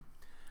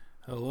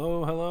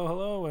Hello, hello,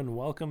 hello, and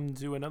welcome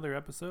to another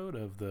episode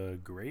of The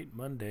Great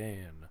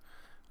Mundane.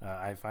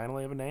 I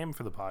finally have a name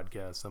for the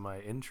podcast, so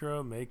my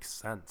intro makes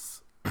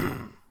sense.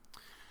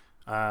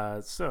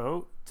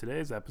 So,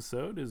 today's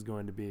episode is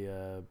going to be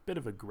a bit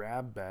of a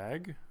grab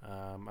bag.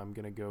 I'm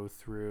going to go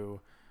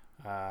through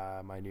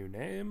my new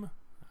name.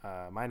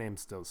 My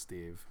name's still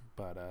Steve,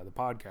 but the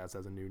podcast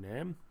has a new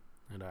name,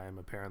 and I am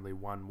apparently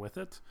one with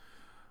it.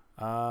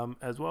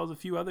 As well as a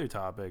few other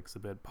topics, a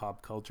bit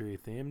pop culture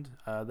themed,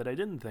 that I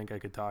didn't think I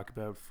could talk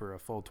about for a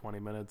full 20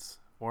 minutes,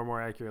 or more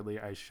accurately,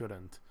 I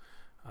shouldn't.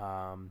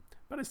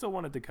 But I still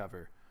wanted to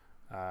cover.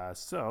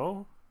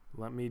 So,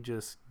 let me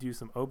just do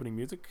some opening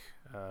music.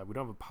 We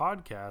don't have a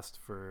podcast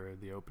for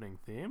the opening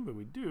theme, but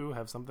we do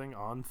have something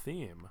on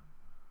theme.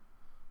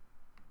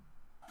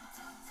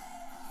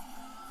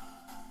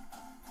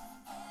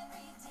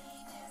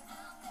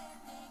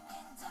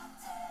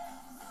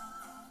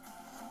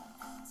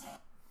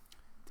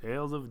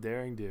 Tales of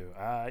Daring Do.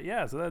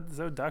 So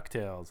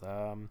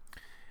DuckTales.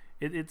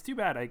 It's too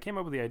bad. I came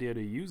up with the idea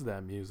to use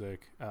that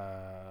music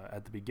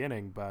at the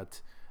beginning,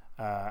 but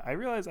I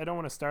realized I don't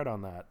want to start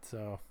on that.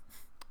 So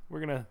we're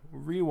going to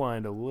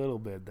rewind a little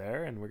bit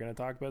there, and we're going to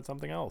talk about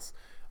something else.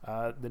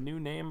 The new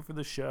name for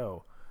the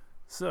show.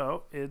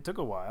 So it took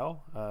a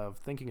while of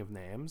thinking of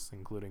names,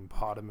 including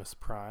Potamus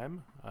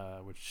Prime,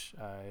 which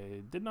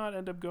I did not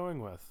end up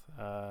going with.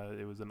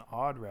 It was an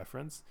odd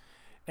reference.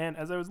 And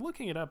as I was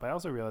looking it up, I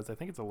also realized I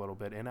think it's a little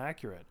bit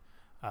inaccurate.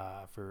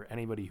 For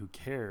anybody who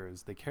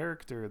cares, the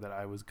character that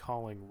I was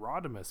calling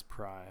Rodimus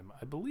Prime,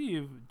 I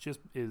believe, just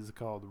is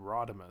called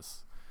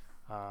Rodimus.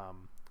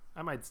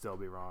 I might still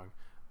be wrong,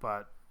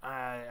 but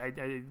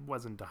I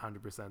wasn't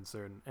 100%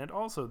 certain. And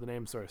also, the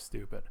name's sort of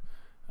stupid.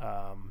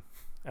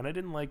 And I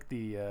didn't like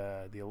the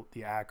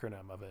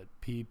acronym of it.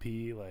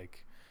 PP,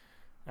 like,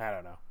 I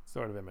don't know,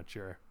 sort of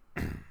immature.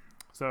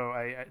 So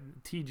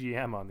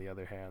TGM, on the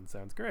other hand,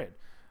 sounds great.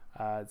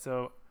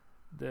 So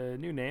the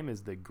new name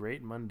is The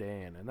Great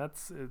Mundane, and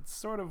it's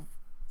sort of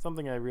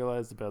something I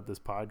realized about this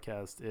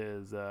podcast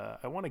is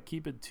I want to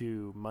keep it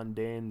to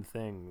mundane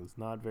things,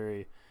 not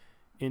very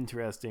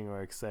interesting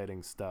or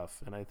exciting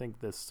stuff, and I think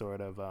this sort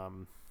of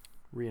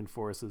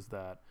reinforces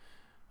that.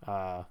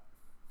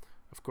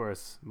 Of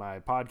course,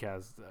 my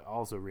podcast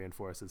also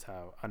reinforces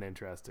how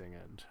uninteresting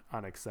and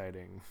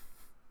unexciting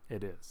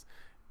it is,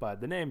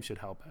 but the name should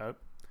help out,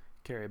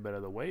 carry a bit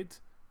of the weight.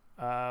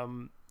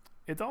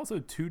 It's also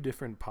two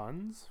different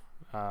puns,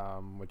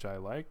 which I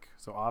like.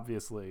 So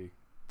obviously,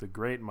 the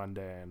Great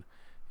Mundane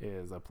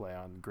is a play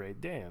on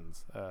Great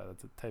Danes.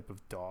 That's a type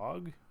of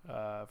dog,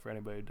 for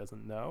anybody who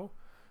doesn't know.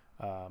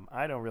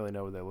 I don't really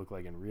know what they look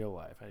like in real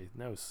life. I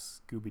know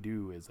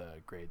Scooby-Doo is a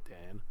Great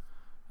Dane.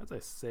 As I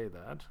say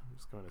that, I'm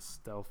just going to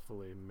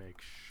stealthily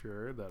make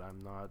sure that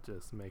I'm not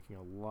just making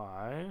a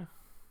lie.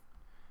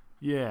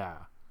 Yeah.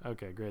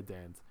 Okay, Great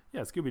Danes.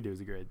 Yeah, Scooby-Doo is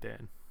a Great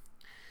Dane.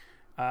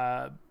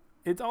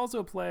 It's also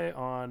a play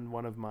on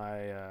one of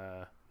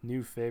my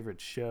new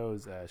favorite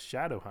shows,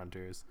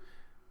 Shadowhunters.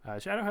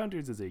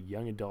 Shadowhunters is a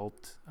young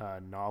adult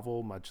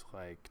novel, much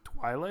like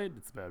Twilight.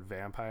 It's about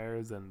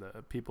vampires and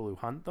the people who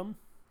hunt them.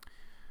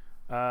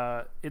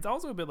 It's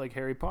also a bit like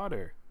Harry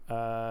Potter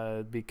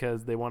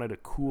because they wanted a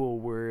cool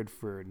word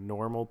for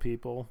normal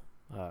people.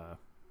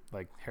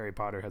 Like Harry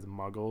Potter has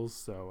muggles,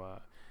 so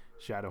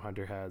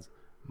Shadowhunter has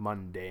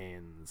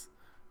mundanes,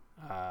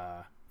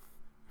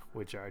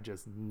 which are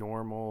just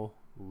normal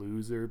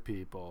loser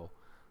people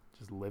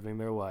just living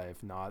their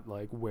life, not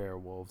like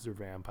werewolves or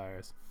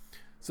vampires.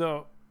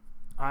 So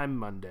I'm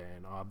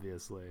mundane,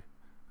 obviously.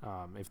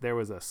 If there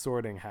was a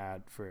sorting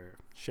hat for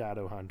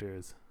shadow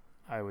hunters,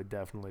 I would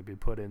definitely be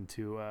put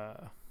into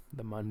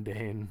the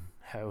mundane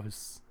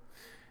house.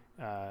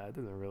 It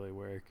doesn't really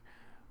work,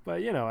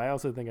 but I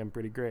also think I'm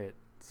pretty great.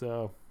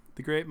 So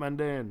the Great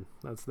Mundane,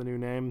 that's the new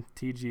name.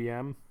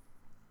 TGM.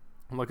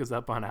 Look us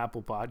up on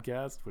Apple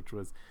Podcast, which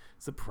was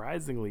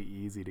surprisingly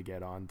easy to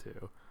get onto.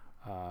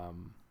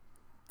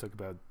 Took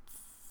about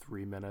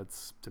 3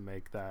 minutes to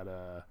make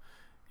that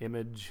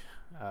image.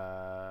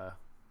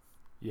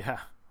 Yeah.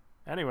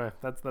 Anyway,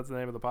 that's the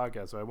name of the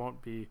podcast. So I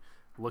won't be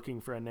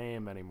looking for a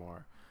name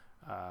anymore,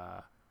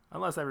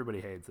 unless everybody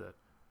hates it.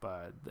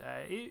 But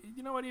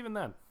you know what? Even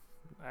then,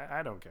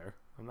 I don't care.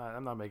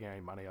 I'm not making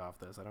any money off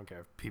this. I don't care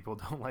if people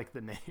don't like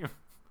the name.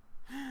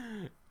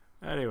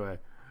 Anyway,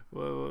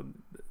 well,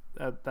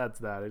 that's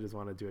that. I just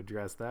wanted to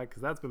address that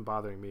because that's been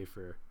bothering me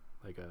for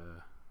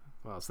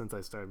since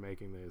I started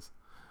making these.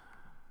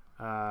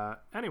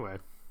 Anyway,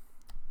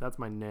 that's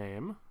my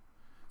name.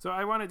 So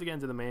I wanted to get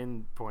into the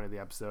main point of the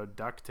episode,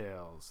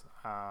 DuckTales.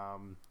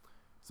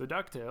 So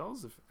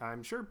DuckTales,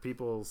 I'm sure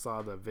people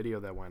saw the video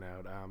that went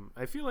out.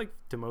 I feel like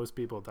to most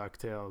people,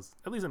 DuckTales,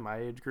 at least in my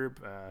age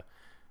group,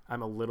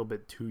 I'm a little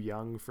bit too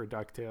young for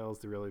DuckTales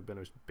to really been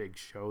a big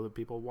show that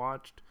people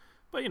watched.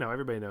 But,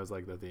 everybody knows,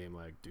 like, the theme,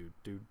 like, do,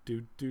 do,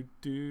 do, do,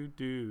 do,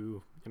 do.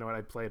 You know what?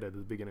 I played it at the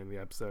beginning of the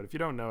episode. If you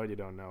don't know it, you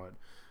don't know it.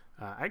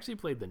 I actually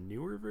played the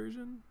newer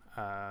version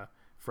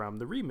from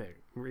the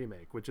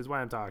remake, which is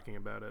why I'm talking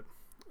about it.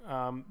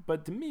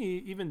 But to me,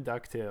 even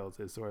DuckTales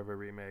is sort of a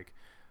remake.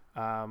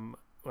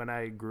 When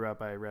I grew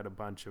up, I read a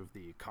bunch of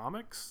the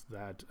comics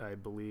that I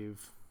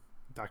believe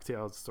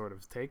DuckTales sort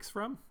of takes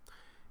from.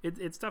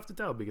 It's tough to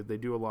tell because they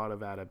do a lot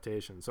of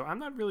adaptations. So I'm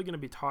not really going to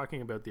be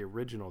talking about the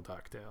original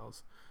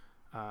DuckTales.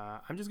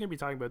 I'm just going to be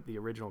talking about the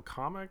original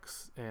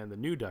comics and the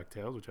new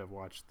DuckTales, which I've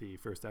watched the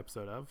first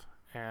episode of,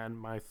 and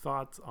my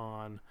thoughts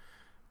on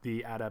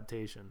the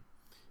adaptation.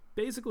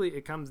 Basically,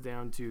 it comes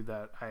down to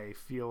that I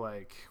feel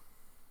like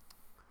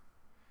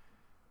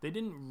they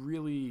didn't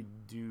really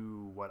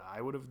do what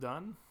I would have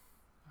done,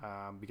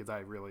 because I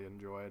really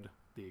enjoyed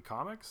the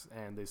comics,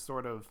 and they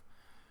sort of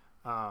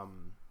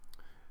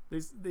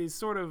they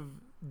sort of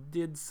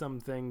did some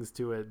things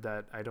to it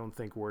that I don't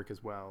think work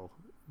as well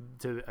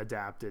to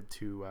adapt it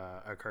to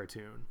a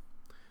cartoon.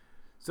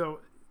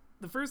 So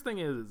the first thing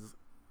is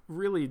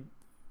really,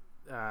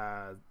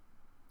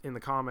 in the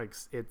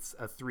comics, it's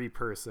a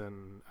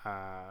three-person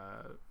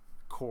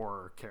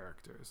core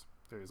characters.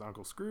 There's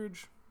Uncle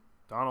Scrooge,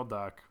 Donald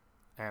Duck,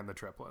 and the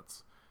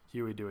triplets,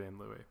 Huey, Dewey, and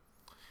Louie.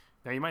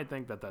 Now, you might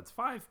think that that's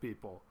five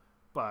people,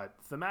 but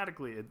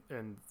thematically,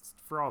 and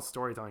for all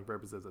storytelling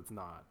purposes, it's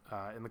not.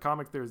 In the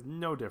comics, there's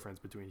no difference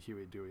between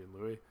Huey, Dewey, and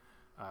Louie.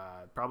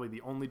 Probably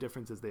the only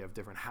difference is they have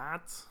different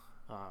hats.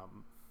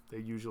 They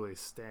usually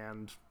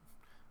stand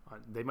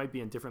they might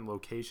be in different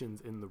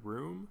locations in the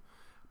room,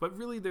 but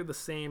really they're the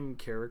same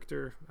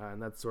character,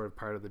 and that's sort of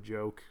part of the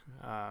joke,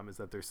 is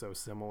that they're so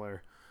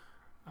similar.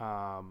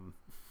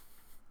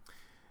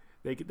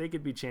 They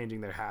could be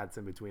changing their hats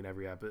in between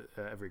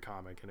every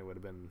comic, and it would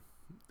have been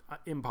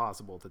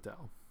impossible to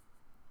tell.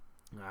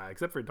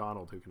 Except for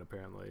Donald, who can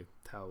apparently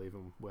tell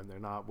even when they're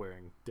not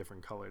wearing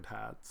different colored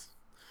hats.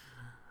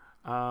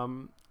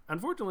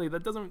 Unfortunately,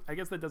 that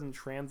doesn't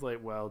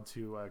translate well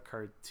to a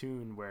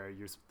cartoon where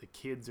the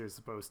kids are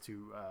supposed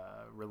to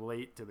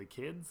relate to the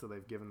kids, so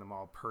they've given them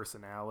all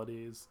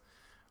personalities.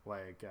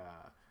 Like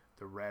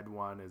the red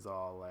one is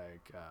all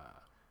like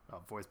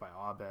voiced by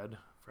Abed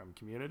from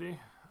Community.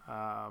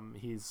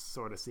 He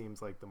sort of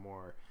seems like the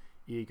more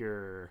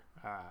eager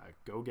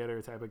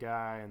go-getter type of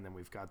guy, and then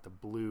we've got the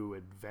blue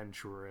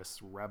adventurous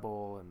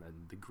rebel, and then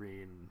the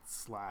green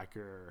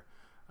slacker,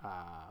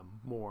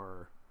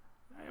 more,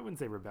 I wouldn't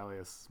say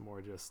rebellious,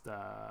 more just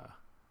I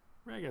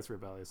guess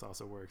rebellious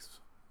also works.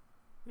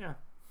 Yeah,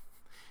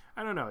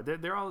 I don't know,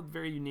 they're all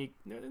very unique.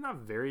 They're not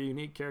very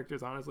unique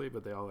characters, honestly,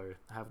 but they all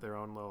have their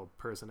own little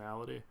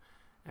personality,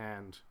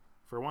 and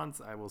for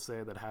once I will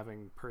say that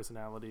having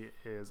personality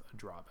is a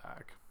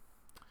drawback.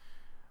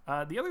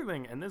 The other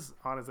thing, and this,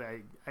 honestly,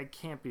 I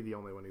can't be the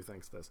only one who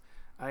thinks this.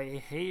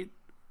 I hate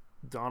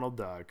Donald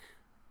Duck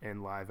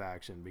in live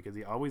action because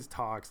he always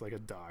talks like a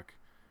duck.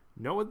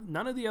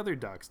 None of the other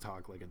ducks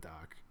talk like a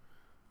duck.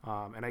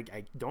 And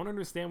I don't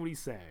understand what he's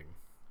saying.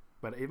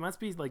 But it must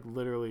be like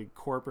literally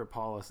corporate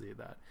policy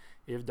that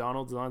if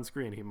Donald's on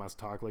screen, he must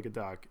talk like a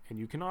duck. And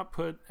you cannot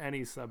put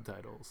any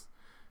subtitles.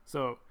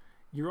 So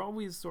you're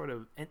always sort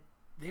of... And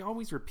they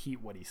always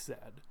repeat what he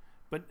said.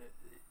 But...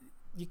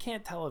 you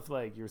can't tell if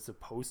like you're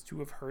supposed to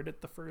have heard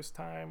it the first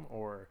time,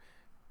 or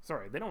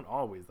sorry, they don't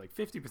always. Like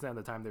 50% of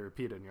the time they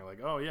repeat it and you're like,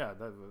 oh yeah,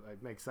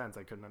 that makes sense,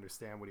 I couldn't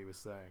understand what he was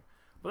saying.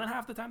 But then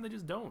half the time they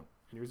just don't,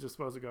 and you're just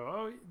supposed to go,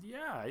 oh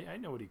yeah, I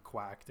know what he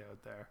quacked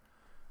out there.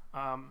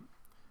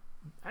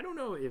 I don't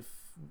know if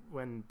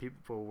when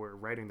people were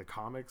writing the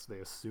comics they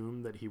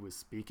assumed that he was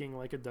speaking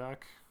like a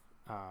duck,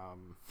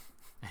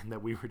 and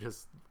that we were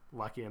just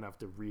lucky enough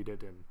to read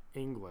it in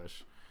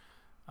English.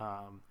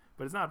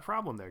 But it's not a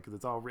problem there because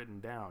it's all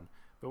written down.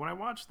 But when I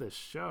watch this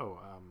show,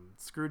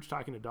 Scrooge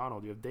talking to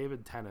Donald, you have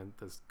David Tennant,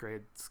 this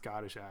great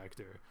Scottish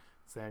actor,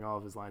 saying all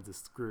of his lines as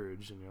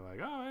Scrooge, and you're like,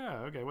 oh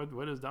yeah, okay,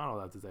 what does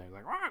Donald have to say? He's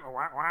like, wah,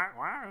 wah, wah,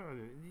 wah.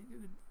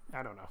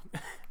 I don't know.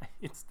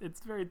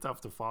 It's very tough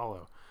to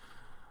follow,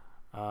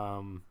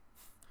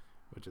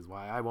 which is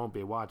why I won't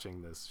be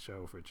watching this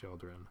show for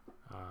children.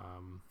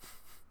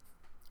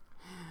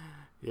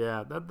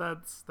 Yeah,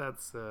 that's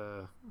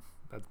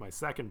my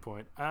second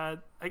point. I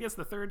guess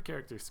the third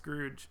character,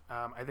 Scrooge,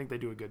 I think they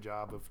do a good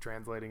job of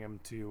translating him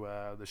to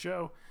the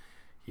show.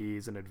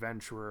 He's an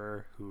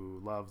adventurer who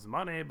loves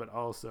money, but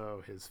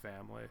also his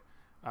family.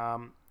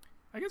 I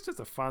guess just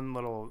a fun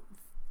little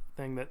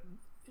thing that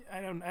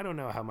I don't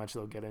know how much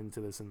they'll get into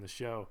this in the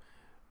show,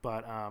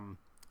 but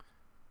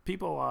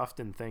people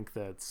often think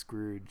that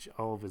Scrooge,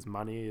 all of his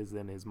money is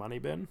in his money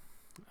bin,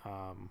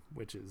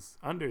 which is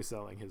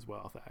underselling his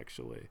wealth,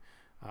 actually.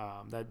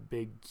 That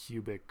big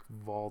cubic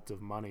vault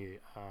of money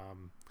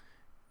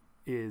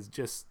is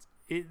just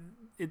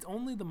it's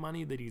only the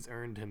money that he's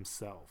earned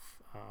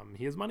himself.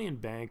 He has money in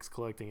banks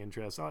collecting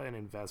interest and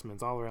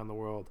investments all around the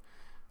world,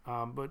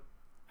 but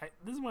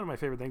this is one of my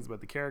favorite things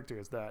about the character,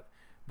 is that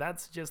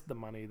that's just the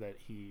money that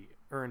he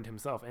earned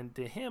himself, and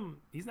to him,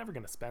 he's never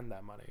going to spend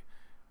that money.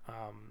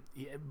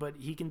 But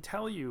he can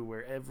tell you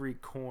where every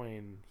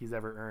coin he's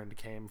ever earned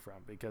came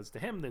from, because to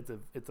him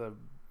it's a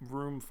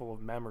room full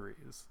of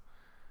memories,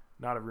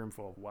 not a room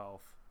full of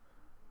wealth.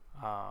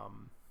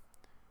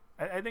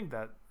 I think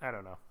that, I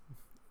don't know,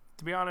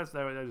 To be honest,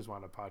 I just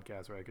want a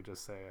podcast where I could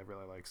just say I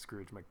really like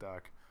Scrooge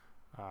McDuck,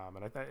 and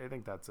I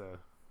think that's a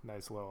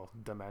nice little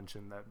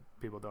dimension that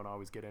people don't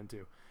always get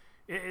into.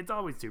 It's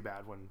always too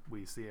bad when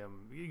we see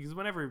him, because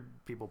whenever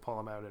people pull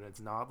him out and it's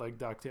not like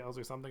DuckTales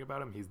or something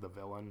about him, he's the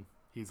villain.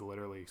 He's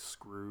literally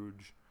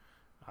Scrooge,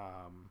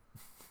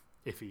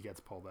 if he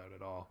gets pulled out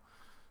at all.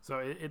 So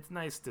it's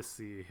nice to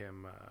see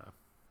him,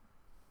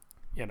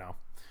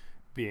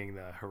 being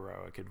the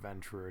heroic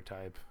adventurer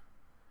type.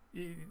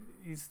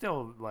 He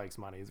still likes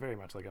money. He's very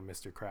much like a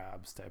Mr.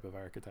 Krabs type of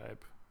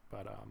archetype,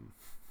 but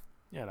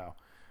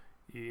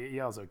he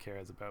also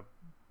cares about.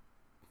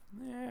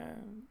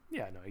 He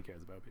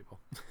cares about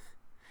people.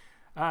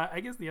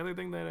 I guess the other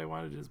thing that I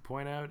wanted to just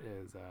point out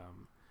is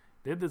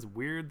they had this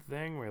weird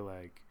thing where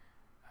like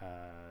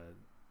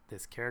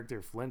this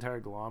character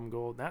Flintheart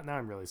Glomgold. Now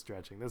I'm really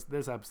stretching.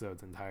 This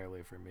episode's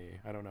entirely for me.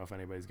 I don't know if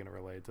anybody's gonna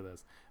relate to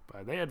this,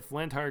 but they had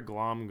Flintheart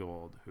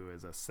Glomgold, who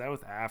is a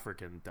South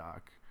African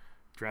duck,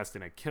 dressed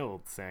in a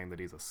kilt, saying that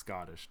he's a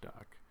Scottish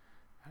duck.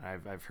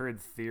 And I've heard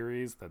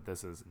theories that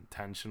this is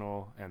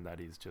intentional and that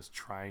he's just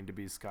trying to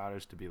be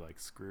Scottish to be like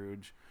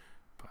Scrooge,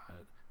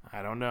 but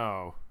I don't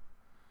know.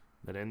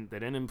 They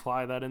didn't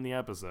imply that in the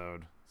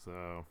episode,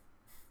 so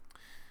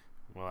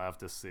we'll have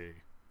to see.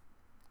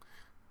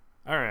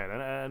 All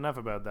right, enough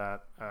about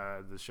that.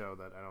 The show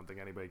that I don't think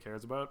anybody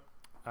cares about.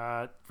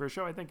 For a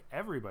show I think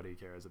everybody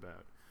cares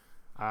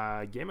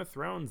about. Game of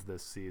Thrones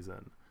this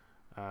season.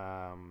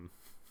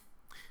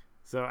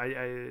 So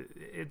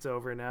it's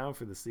over now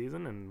for the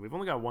season, and we've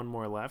only got one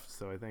more left.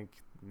 So I think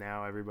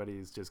now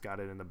everybody's just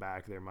got it in the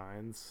back of their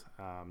minds.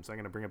 So I'm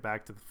going to bring it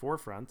back to the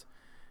forefront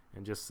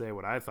and just say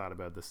what I thought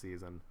about the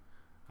season,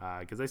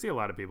 because I see a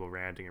lot of people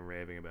ranting and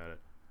raving about it.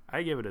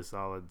 I give it a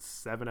solid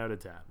 7 out of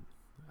 10.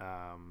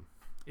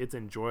 It's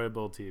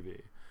enjoyable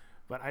TV,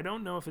 but I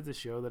don't know if it's a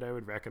show that I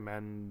would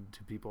recommend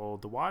to people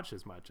to watch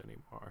as much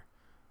anymore.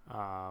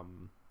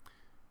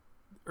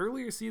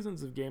 Earlier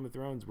seasons of Game of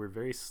Thrones were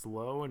very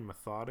slow and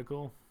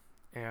methodical,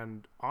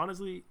 and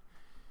honestly,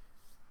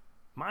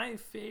 my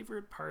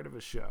favorite part of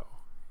a show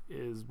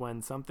is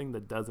when something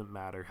that doesn't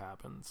matter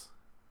happens,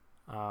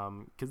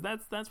 because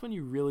that's when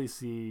you really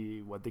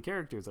see what the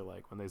characters are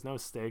like, when there's no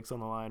stakes on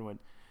the line. When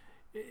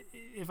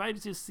if I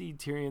just see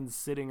Tyrion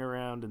sitting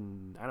around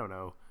and I don't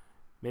know,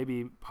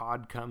 maybe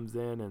Pod comes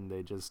in and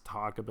they just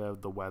talk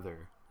about the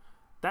weather,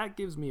 that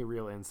gives me a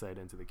real insight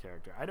into the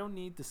character. I don't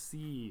need to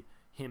see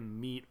him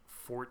meet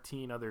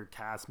 14 other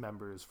cast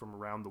members from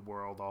around the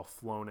world all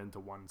flown into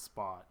one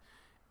spot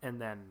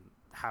and then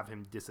have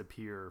him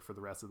disappear for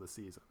the rest of the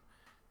season.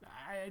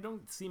 I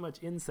don't see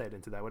much insight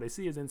into that. What I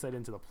see is insight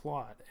into the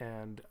plot,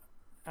 and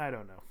I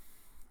don't know.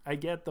 I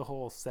get the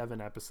whole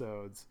 7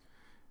 episodes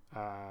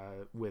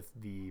with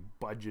the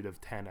budget of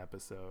 10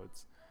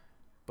 episodes,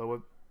 but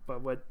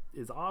what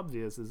is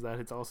obvious is that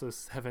it's also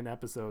 7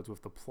 episodes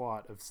with the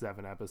plot of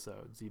 7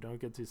 episodes. You don't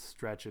get to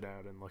stretch it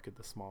out and look at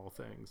the small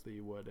things that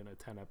you would in a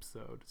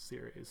 10-episode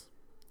series.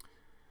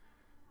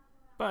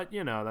 But,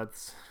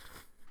 that's...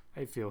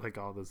 I feel like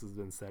all this has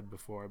been said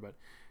before, but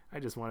I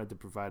just wanted to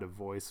provide a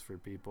voice for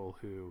people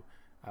who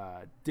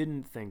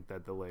didn't think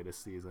that the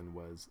latest season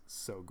was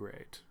so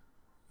great.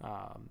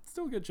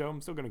 Still a good show.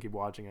 I'm still going to keep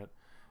watching it.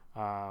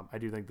 I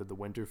do think that the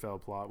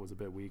Winterfell plot was a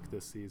bit weak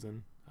this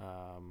season.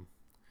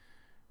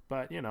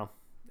 But,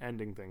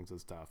 ending things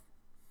is tough.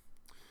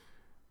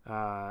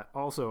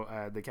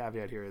 Also, the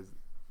caveat here is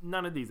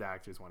none of these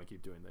actors want to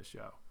keep doing this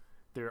show.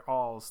 They're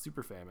all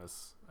super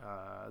famous.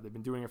 They've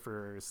been doing it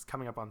for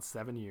coming up on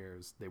 7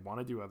 years. They want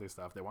to do other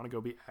stuff. They want to go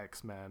be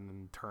X-Men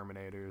and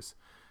Terminators.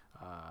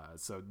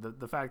 So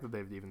the fact that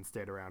they've even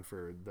stayed around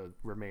for the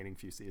remaining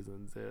few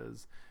seasons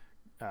is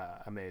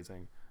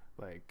amazing.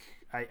 Like,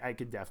 I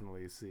could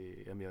definitely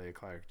see Emilia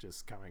Clarke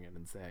just coming in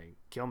and saying,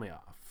 "Kill me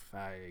off.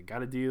 I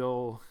got a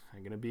deal. I'm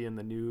going to be in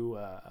the new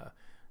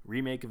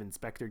remake of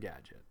Inspector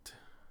Gadget."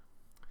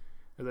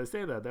 As I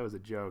say that was a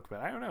joke, but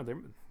I don't know.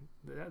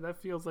 That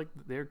feels like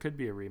there could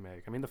be a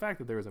remake. I mean, the fact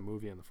that there was a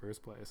movie in the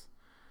first place,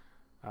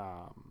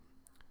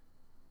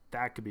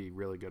 that could be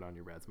really good on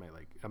your resume.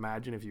 Like,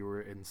 imagine if you were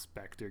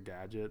Inspector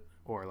Gadget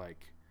or,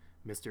 like,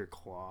 Mr.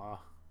 Claw.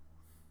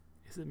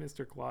 Is it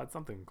Mr. Claw? It's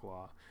something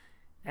Claw.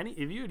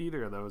 If you had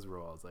either of those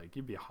roles, like,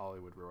 you'd be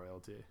Hollywood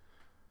royalty.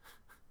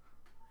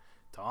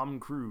 Tom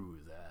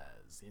Cruise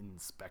as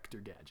Inspector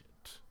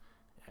Gadget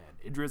and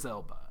Idris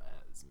Elba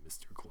as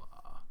Mr. Claw.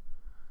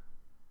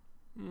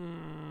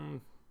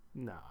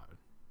 No,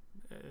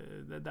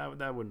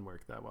 that wouldn't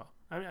work that well.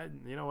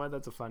 You know what?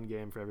 That's a fun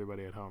game for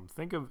everybody at home.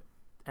 Think of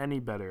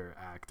any better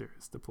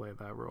actors to play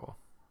that role.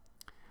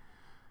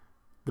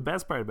 The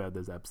best part about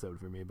this episode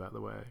for me, by the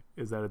way,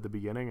 is that at the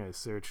beginning I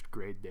searched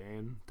Great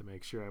Dane to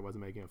make sure I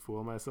wasn't making a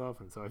fool of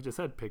myself, and so I've just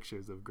had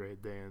pictures of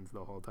Great Danes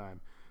the whole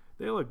time.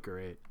 They look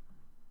great.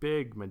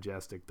 Big,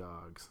 majestic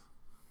dogs.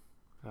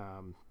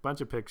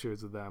 Bunch of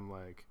pictures of them,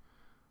 like,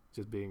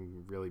 just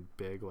being really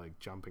big, like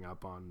jumping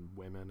up on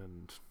women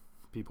and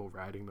people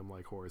riding them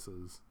like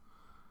horses.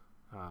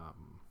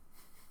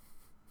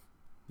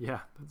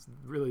 Yeah, that's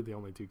really the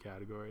only 2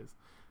 categories.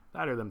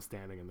 That or them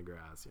standing in the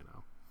grass,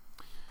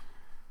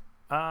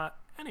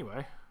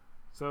 Anyway,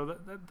 so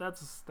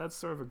that's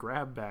sort of a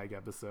grab bag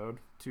episode.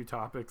 Two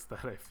topics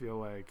that I feel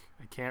like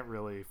I can't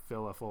really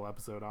fill a full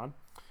episode on,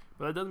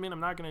 but that doesn't mean I'm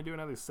not going to do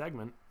another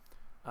segment.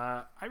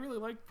 I really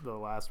liked the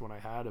last one I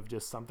had of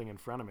just something in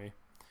front of me,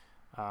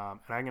 and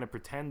I'm going to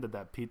pretend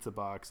that pizza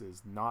box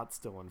is not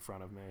still in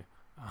front of me.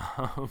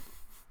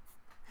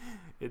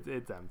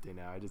 It's empty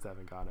now. I just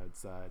haven't gone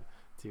outside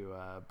to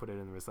put it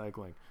in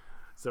recycling.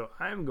 So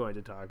I'm going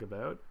to talk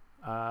about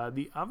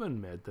the oven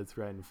mitt that's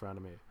right in front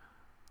of me.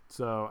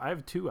 So I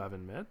have two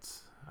oven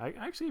mitts. I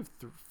actually have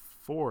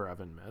four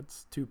oven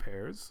mitts, two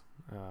pairs.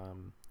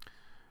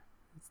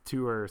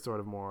 Two are sort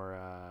of more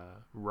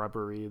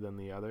rubbery than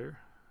the other.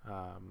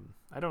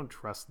 I don't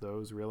trust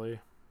those really.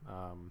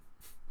 And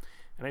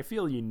I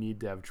feel you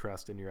need to have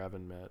trust in your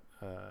oven mitt.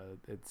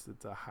 It's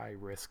a high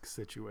risk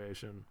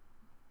situation.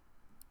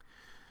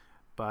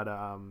 But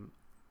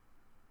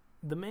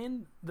the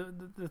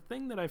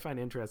thing that I find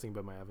interesting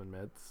about my oven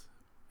mitts,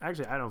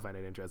 actually I don't find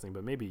it interesting,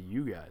 but maybe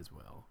you guys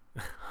will,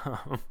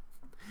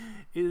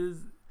 is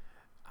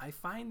I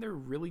find they're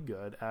really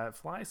good at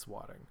fly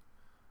swatting.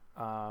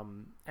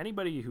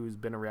 Anybody who's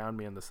been around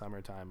me in the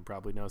summertime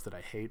probably knows that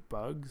I hate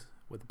bugs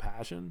with a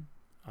passion.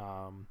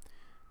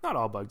 Not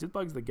all bugs, just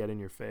bugs that get in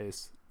your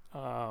face.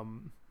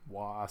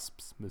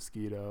 Wasps,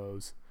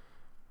 mosquitoes.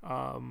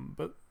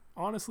 But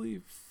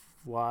honestly,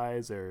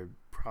 flies are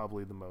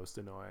probably the most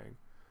annoying.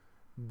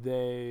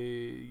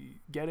 They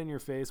get in your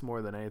face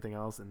more than anything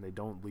else, and they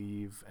don't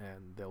leave,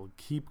 and they'll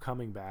keep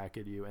coming back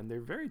at you, and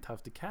they're very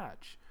tough to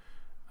catch.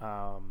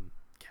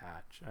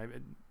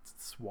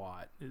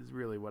 Swat is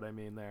really what I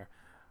mean there.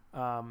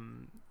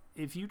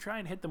 If you try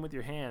and hit them with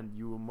your hand,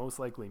 you will most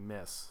likely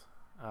miss,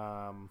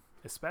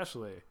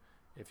 especially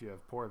if you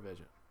have poor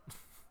vision.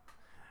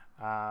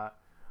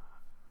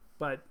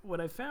 But what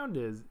I found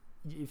is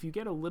if you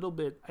get a little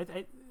bit,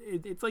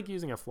 it's like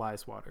using a fly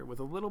swatter.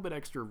 With a little bit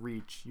extra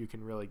reach, you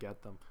can really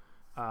get them.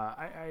 But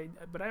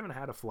I haven't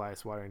had a fly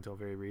swatter until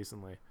very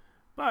recently.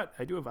 But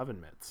I do have oven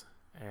mitts,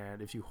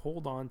 and if you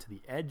hold on to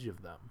the edge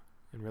of them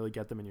and really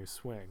get them in your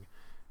swing,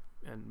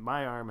 and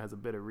my arm has a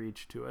bit of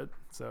reach to it,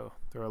 so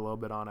throw a little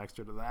bit on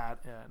extra to that,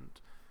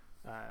 and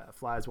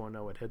flies won't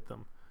know what hit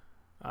them.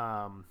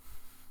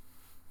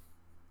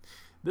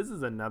 This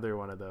is another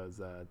one of those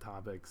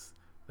topics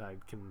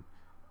that can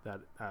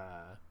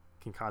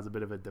cause a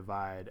bit of a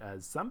divide,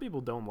 as some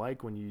people don't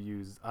like when you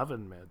use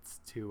oven mitts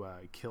to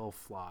kill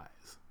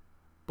flies.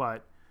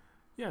 But,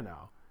 you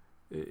know,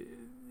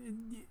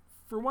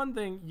 for one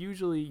thing,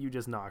 usually you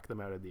just knock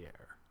them out of the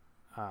air.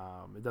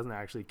 It doesn't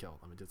actually kill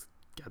them. It just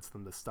gets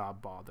them to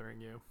stop bothering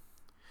you.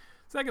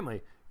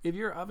 Secondly, if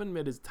your oven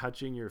mitt is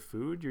touching your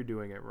food, you're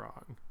doing it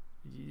wrong.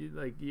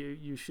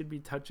 You should be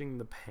touching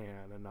the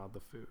pan and not the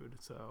food.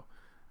 So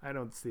I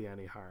don't see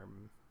any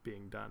harm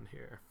being done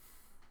here.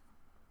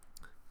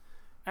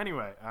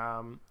 Anyway,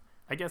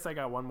 I guess I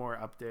got one more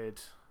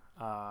update.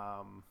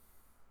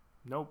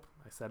 Nope,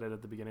 I said it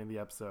at the beginning of the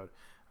episode.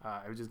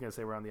 I was just going to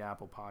say we're on the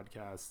Apple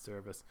Podcast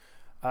service.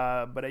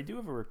 But I do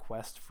have a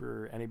request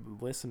for any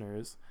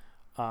listeners,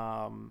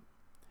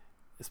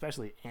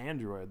 especially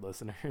Android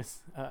listeners.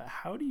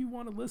 How do you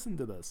want to listen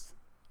to this?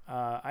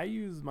 I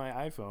use my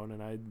iPhone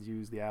and I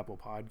use the Apple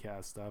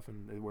Podcast stuff,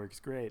 and it works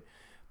great.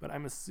 But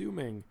I'm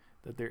assuming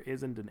that there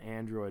isn't an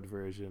Android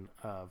version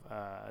of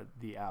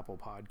the Apple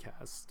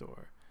Podcast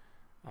store.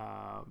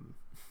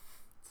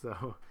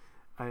 So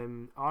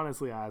I'm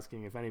honestly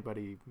asking if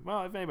anybody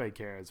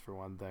cares, for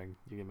one thing.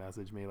 You can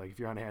message me. Like if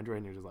you're on Android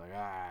and you're just like,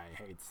 I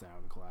hate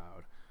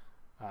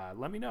SoundCloud,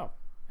 let me know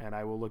and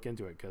I will look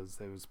into it, because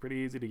it was pretty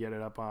easy to get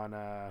it up on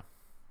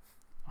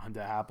onto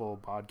Apple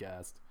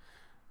Podcast.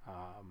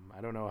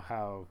 I don't know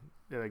how.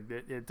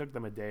 It took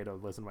them a day to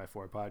listen to my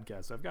 4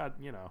 podcasts. So I've got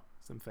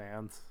some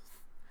fans.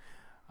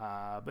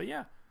 But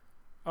yeah.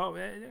 Oh,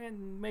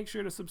 and make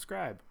sure to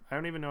subscribe. I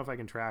don't even know if I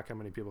can track how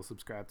many people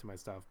subscribe to my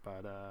stuff,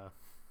 but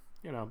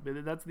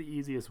that's the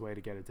easiest way to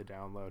get it to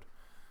download.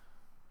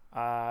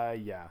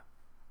 Yeah.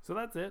 So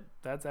that's it.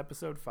 That's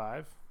episode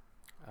 5.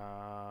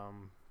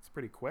 It's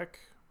pretty quick.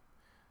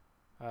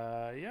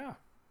 Yeah.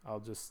 I'll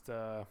just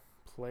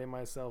play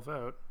myself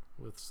out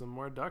with some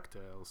more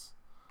DuckTales.